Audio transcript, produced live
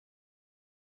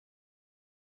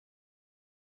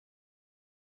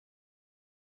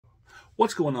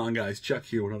What's going on, guys? Chuck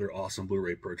here with another awesome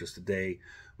Blu-ray purchase today.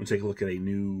 I'm going to take a look at a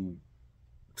new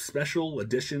special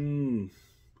edition,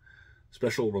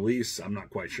 special release. I'm not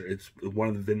quite sure. It's one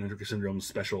of the Vinegar Syndrome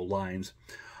special lines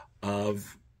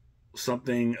of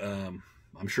something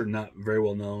I'm sure not very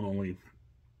well known. Only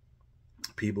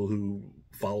people who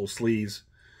follow sleaze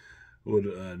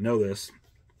would know this.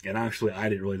 And actually, I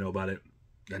didn't really know about it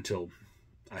until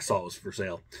I saw it was for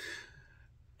sale.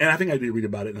 And I think I did read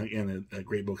about it in a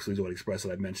great book, Sleazy Express,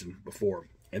 that I mentioned before.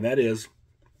 And that is,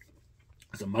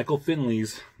 it's a Michael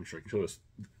Finlay's, I'm sure I can show this,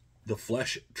 The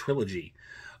Flesh Trilogy.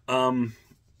 I'm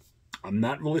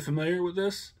not really familiar with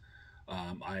this.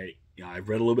 I've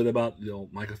read a little bit about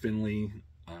Michael Finlay.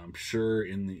 I'm sure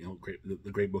in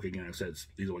the great book, again, I've said,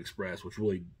 Sleazy Express, which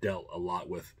really dealt a lot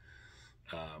with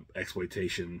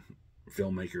exploitation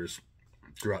filmmakers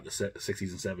throughout the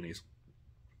 60s and 70s.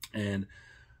 And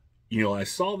I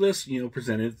saw this,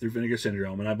 presented through Vinegar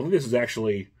Syndrome, and I believe this is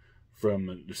actually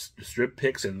from the strip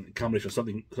pics and combination of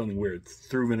something weird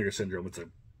through Vinegar Syndrome. It's a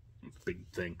big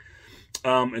thing.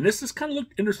 And this just kind of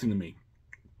looked interesting to me.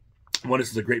 One,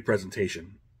 this is a great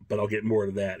presentation, but I'll get more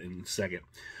to that in a second.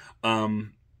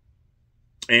 And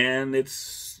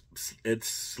it's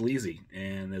sleazy,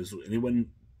 and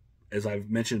as I've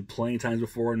mentioned plenty of times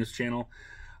before on this channel,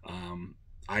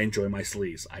 I enjoy my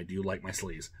sleaze. I do like my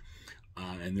sleaze.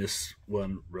 And this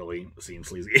one really seems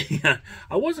sleazy.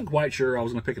 I wasn't quite sure I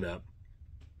was going to pick it up.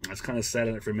 I was kind of sat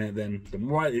on it for a minute. Then the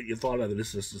more I thought about it,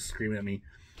 this was just screaming at me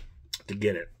to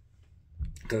get it.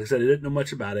 Because I said I didn't know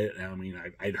much about it. I mean,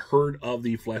 I'd heard of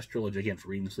the Flesh Trilogy, again, for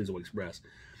reading the Sleazy Express.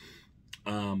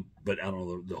 But I don't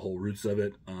know the whole roots of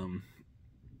it.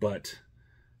 But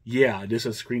yeah, this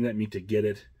has screamed at me to get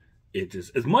it. It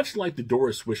just, as much like the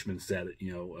Doris Wishman said,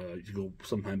 you go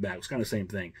sometime back, it was kind of the same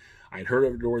thing. I'd heard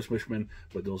of Doris Wishman,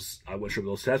 but I wasn't sure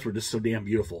those sets were just so damn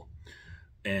beautiful.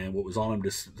 And what was on them,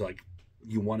 just like,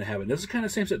 you want to have it. And this is kind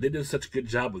of the same set. They did such a good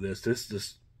job with this.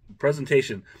 This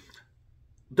presentation,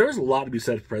 there's a lot to be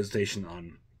said for presentation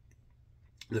on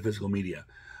the physical media.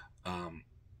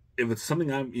 If it's something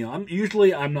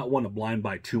I'm not one to blind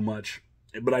buy too much,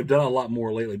 but I've done a lot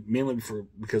more lately, mainly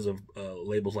because of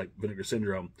labels like Vinegar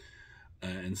Syndrome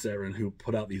and Sarin, who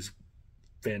put out these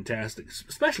fantastic,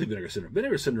 especially Vinegar Syndrome.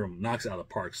 Vinegar Syndrome knocks it out of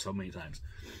the park so many times.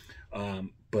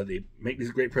 But they make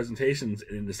these great presentations,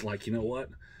 and it's like, you know what?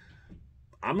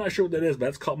 I'm not sure what that is, but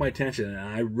that's caught my attention, and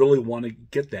I really want to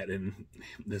get that, and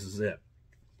this is it.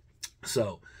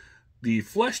 So, the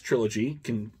Flesh Trilogy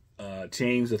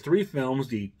contains the 3 films,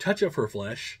 The Touch of Her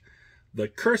Flesh, The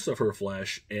Curse of Her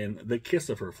Flesh, and The Kiss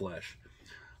of Her Flesh.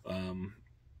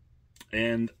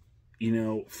 And,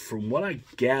 from what I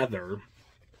gather,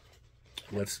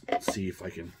 let's see if I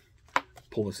can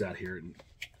pull this out here in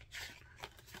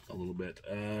a little bit.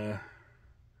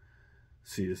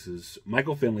 See, this is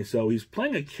Michael Finlay. So he's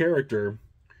playing a character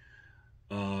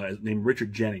named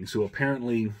Richard Jennings, who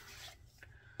apparently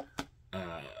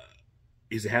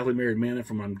he's a happily married man,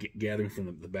 from what I'm gathering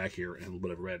from the back here and a little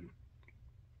bit I've read,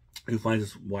 who finds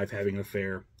his wife having an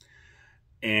affair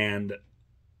and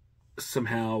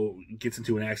somehow gets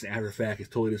into an accident after the fact. He's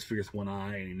totally disfigures one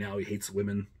eye, and now he hates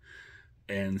women.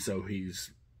 And so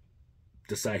he's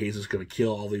decided he's just going to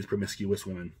kill all these promiscuous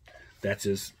women. That's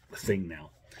his thing now.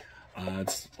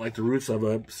 It's like the roots of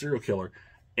a serial killer.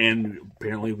 And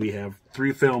apparently we have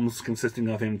 3 films consisting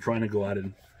of him trying to go out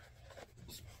and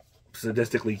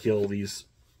sadistically kill these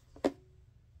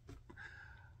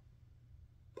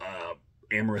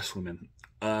amorous women.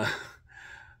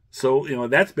 So,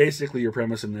 that's basically your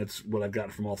premise, and that's what I've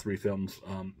gotten from all 3 films.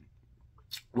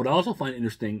 What I also find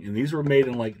interesting, and these were made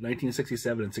in like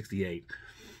 1967 and 68.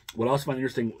 What I also find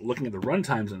interesting, looking at the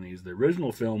runtimes on these, the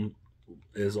original film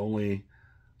is only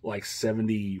like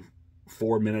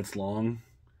 74 minutes long.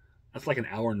 That's like an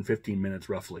hour and 15 minutes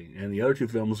roughly. And the other 2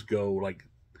 films go like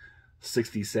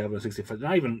 67, 65,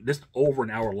 not even just over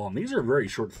an hour long. These are very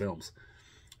short films.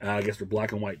 I guess they're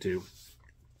black and white too.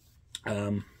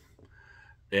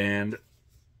 And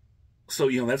so,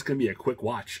 that's going to be a quick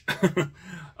watch.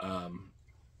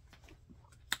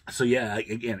 So yeah,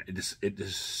 again, it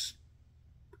just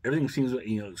everything seems,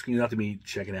 screams out to me,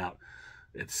 check it out.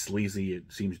 It's sleazy, it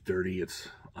seems dirty, it's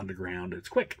underground, it's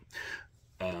quick.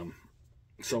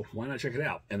 So why not check it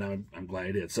out? And I'm glad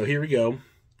I did. So here we go.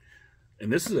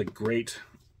 And this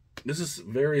is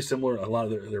very similar to a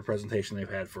lot of their presentation they've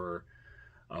had for,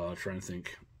 trying to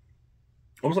think,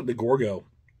 almost like the Gorgo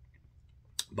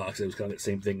box. It was kind of the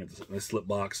same thing, a slip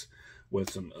box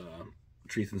with some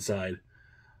treats inside.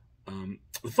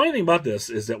 The funny thing about this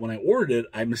is that when I ordered it,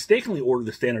 I mistakenly ordered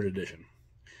the standard edition.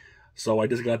 So I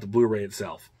just got the Blu-ray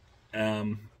itself.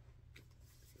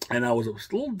 And I was a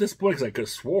little disappointed because I could have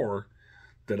swore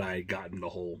that I had gotten the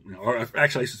whole, or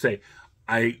actually I should say,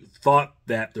 I thought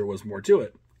that there was more to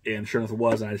it. And sure enough it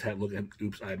was, and I just had to look at,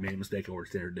 oops, I made a mistake over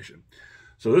standard edition.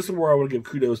 So this is where I want to give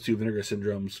kudos to Vinegar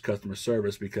Syndrome's customer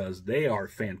service, because they are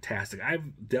fantastic.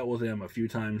 I've dealt with them a few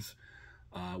times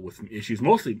with issues,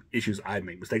 mostly issues I've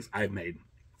made, mistakes I've made.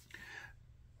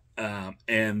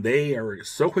 And they are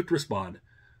so quick to respond.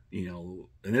 You know,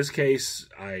 in this case,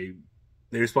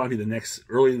 they responded to me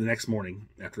early the next morning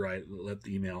after I left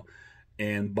the email,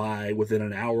 and within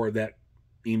an hour of that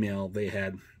email, they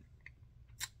had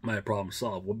my problem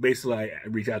solved. Well, basically, I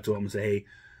reached out to them and say, hey,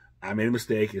 I made a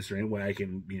mistake. Is there any way I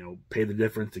can, pay the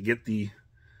difference to get the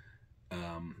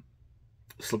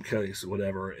slip case or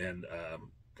whatever, and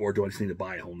or do I just need to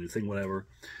buy a whole new thing, whatever?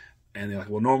 And they're like,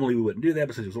 well, normally we wouldn't do that,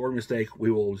 but since it was an order mistake,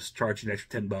 we will just charge you an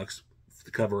extra $10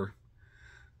 to cover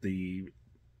the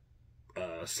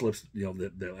slips,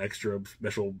 the extra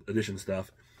special edition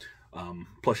stuff,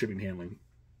 plus shipping and handling.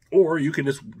 Or you can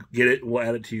just get it. We'll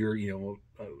add it to your,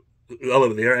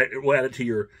 we'll add it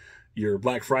to your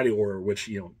Black Friday order, which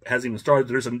hasn't even started.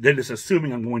 They're just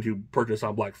assuming I'm going to purchase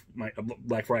on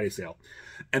Black Friday sale,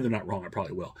 and they're not wrong. I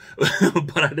probably will,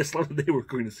 but I just love that they were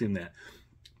going to assume that.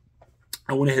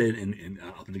 I went ahead and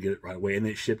opted to get it right away, and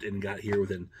it shipped and got here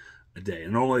within a day.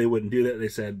 And normally they wouldn't do that, they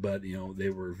said, but they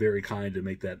were very kind to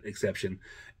make that exception,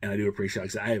 and I do appreciate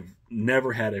it. I have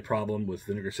never had a problem with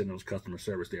Vinegar Syndrome's customer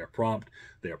service. They are prompt,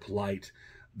 they are polite,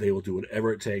 they will do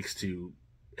whatever it takes to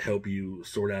help you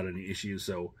sort out any issues.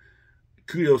 So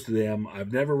kudos to them.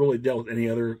 I've never really dealt with any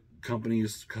other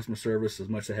company's customer service as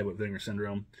much as I have with Vinegar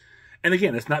Syndrome. And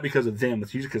again, it's not because of them,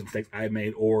 it's usually because of mistakes I've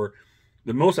made, or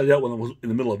the most I dealt with was in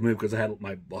the middle of a move, because I had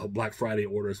my Black Friday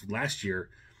orders last year,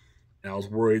 and I was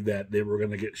worried that they were going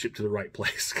to get shipped to the right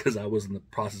place because I was in the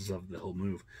process of the whole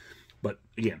move. But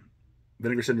again,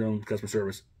 Vinegar Syndrome customer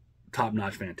service, top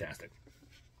notch, fantastic.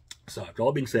 So after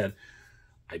all being said,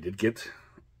 I did get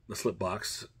the slip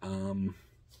box.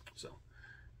 So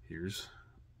here's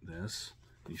this.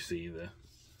 You see the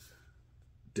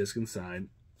disc inside.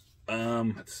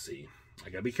 Let's see.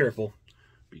 I gotta be careful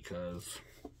because.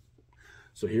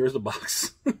 So here's the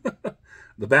box,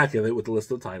 the back of it with the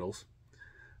list of titles.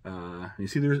 You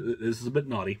see, this is a bit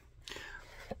naughty.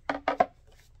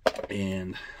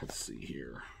 And let's see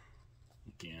here.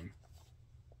 Again,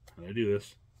 how do I do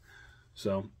this?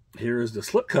 So here is the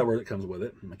slip cover that comes with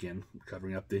it. Again,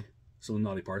 covering up some of the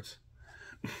naughty parts.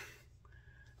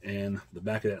 And the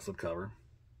back of that slip cover.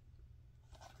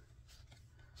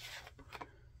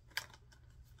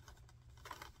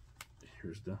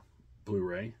 Here's the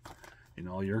Blu-ray and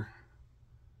all your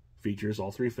features,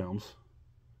 all 3 films.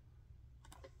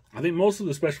 I think most of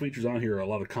the special features on here are a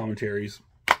lot of commentaries.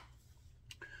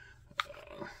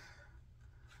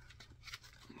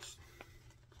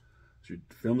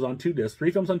 Films on 2 discs,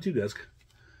 3 films on 2 discs.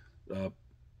 In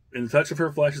the Touch of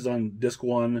Her Flesh is on disc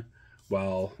 1,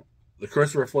 while The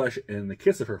Curse of Her Flesh and The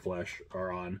Kiss of Her Flesh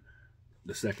are on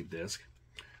the 2nd disc.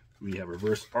 We have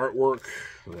reverse artwork.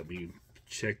 Let me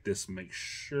check this, make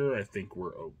sure. I think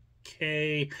we're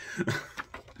okay.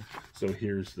 So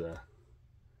here's the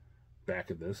back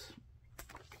of this.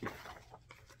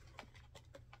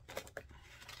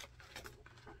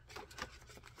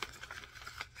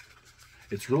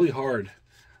 It's really hard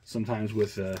sometimes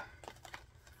with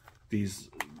these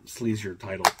sleazier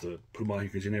titles to put them on here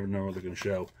because you never know what they're going to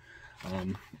show.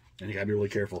 And you gotta be really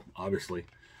careful, obviously.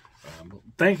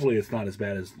 Thankfully, it's not as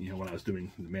bad as when I was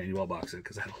doing the Manuel box set,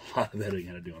 because I had a lot of editing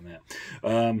I had to do on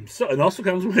that. So it also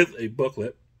comes with a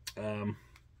booklet. I'm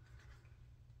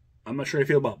not sure how I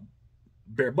feel about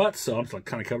bare butts, so I'm just going to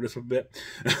kind of cover this a bit.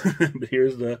 But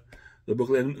here's the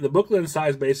booklet. And the booklet inside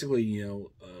is basically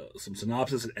some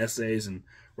synopsis and essays and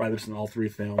write-ups in all 3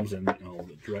 films, and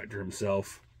the director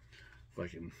himself. If I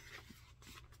can.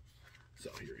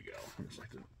 So here we go. Here's like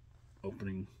the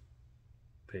opening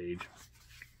page.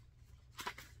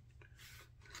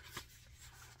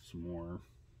 Some more.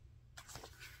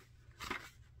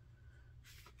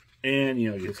 And,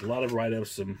 it's a lot of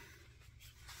write-ups, a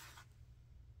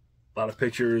lot of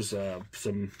pictures,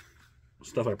 some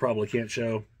stuff I probably can't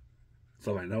show,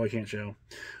 stuff I know I can't show,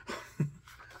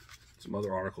 some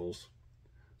other articles.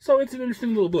 So it's an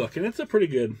interesting little book, and it's a pretty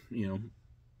good,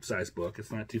 size book.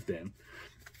 It's not too thin.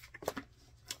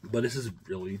 But this is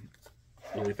really,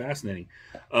 really fascinating.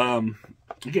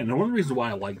 Again, one of the reasons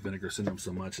why I like Vinegar Syndrome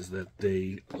so much is that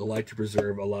they like to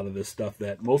preserve a lot of this stuff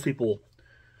that most people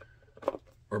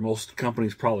or most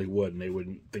companies probably would, and they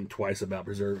wouldn't think twice about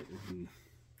preserving,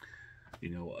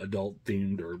 adult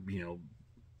themed or,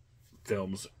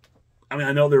 films. I mean,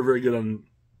 I know they're very good on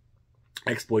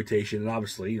exploitation, and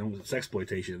obviously,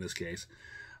 sexploitation in this case.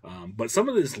 But some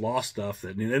of this lost stuff,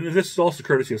 and this is also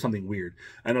courtesy of Something Weird.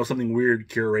 I know Something Weird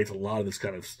curates a lot of this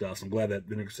kind of stuff, so I'm glad that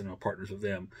Vinegar Syndrome partners with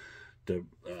them to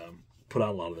put out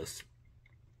a lot of this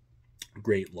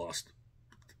great lost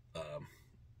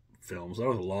films. I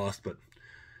don't know lost, but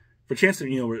for a chance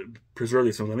to preserve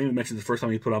these films. I think we mentioned the first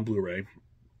time he put on Blu-ray.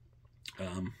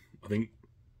 I think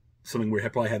Something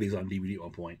Weird probably had these on DVD at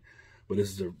one point. But this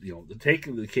is the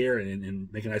taking the care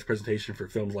and make a nice presentation for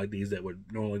films like these that would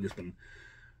normally just been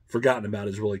forgotten about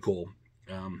is really cool.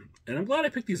 And I'm glad I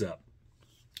picked these up.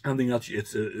 I don't think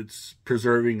it's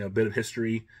preserving a bit of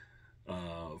history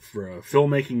for a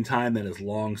filmmaking time that has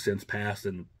long since passed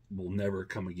and will never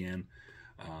come again.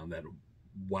 That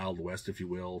Wild West, if you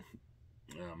will.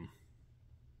 I don't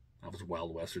know if it's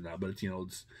Wild West or not, but it's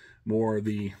more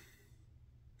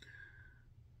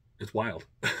it's wild.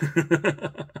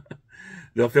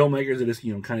 The filmmakers that just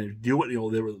kind of do what they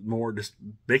were more just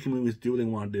making movies, do what they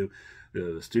want to do.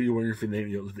 The studio working for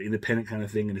them, the independent kind of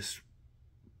thing, and just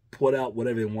put out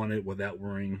whatever they wanted without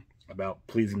worrying about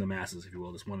pleasing the masses, if you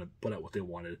will. Just want to put out what they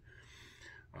wanted.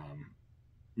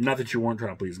 Not that you weren't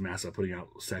trying to please the masses by putting out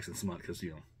sex and smut, because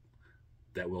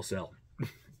that will sell.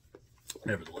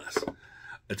 Nevertheless,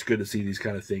 it's good to see these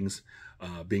kind of things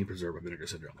being preserved by Vinegar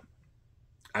Syndrome.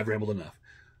 I've rambled enough.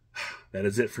 That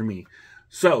is it for me.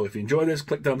 So, if you enjoy this,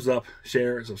 click thumbs up,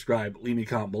 share, subscribe, leave me a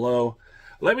comment below.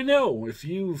 Let me know if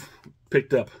you've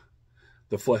picked up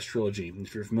the Flesh Trilogy,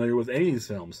 if you're familiar with any of these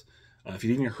films. If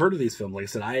you've even heard of these films, like I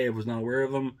said, I was not aware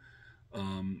of them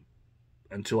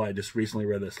until I just recently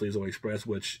read the Sleazo Express,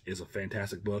 which is a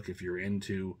fantastic book if you're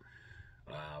into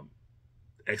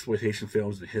exploitation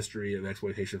films, the history of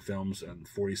exploitation films on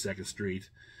 42nd Street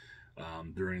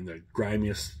during the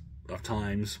grimiest of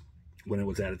times, when it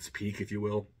was at its peak, if you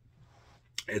will.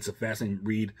 It's a fascinating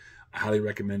read. I highly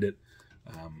recommend it.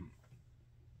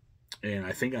 And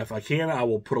I think if I can, I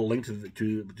will put a link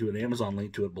to an Amazon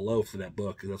link to it below for that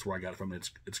book, because that's where I got it from.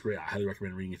 It's great. I highly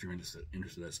recommend reading if you're interested in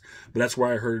this. But that's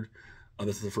where I heard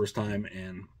this is the first time,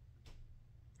 and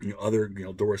other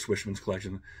Doris Wishman's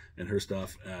collection and her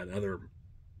stuff, and other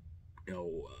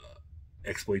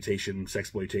exploitation,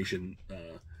 sexploitation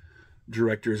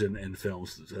directors and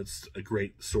films. That's a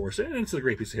great source, and it's a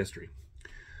great piece of history.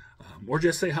 Or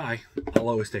just say hi. I'll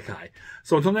always take hi.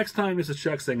 So until next time, this is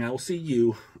Chuck saying I will see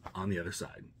you on the other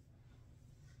side.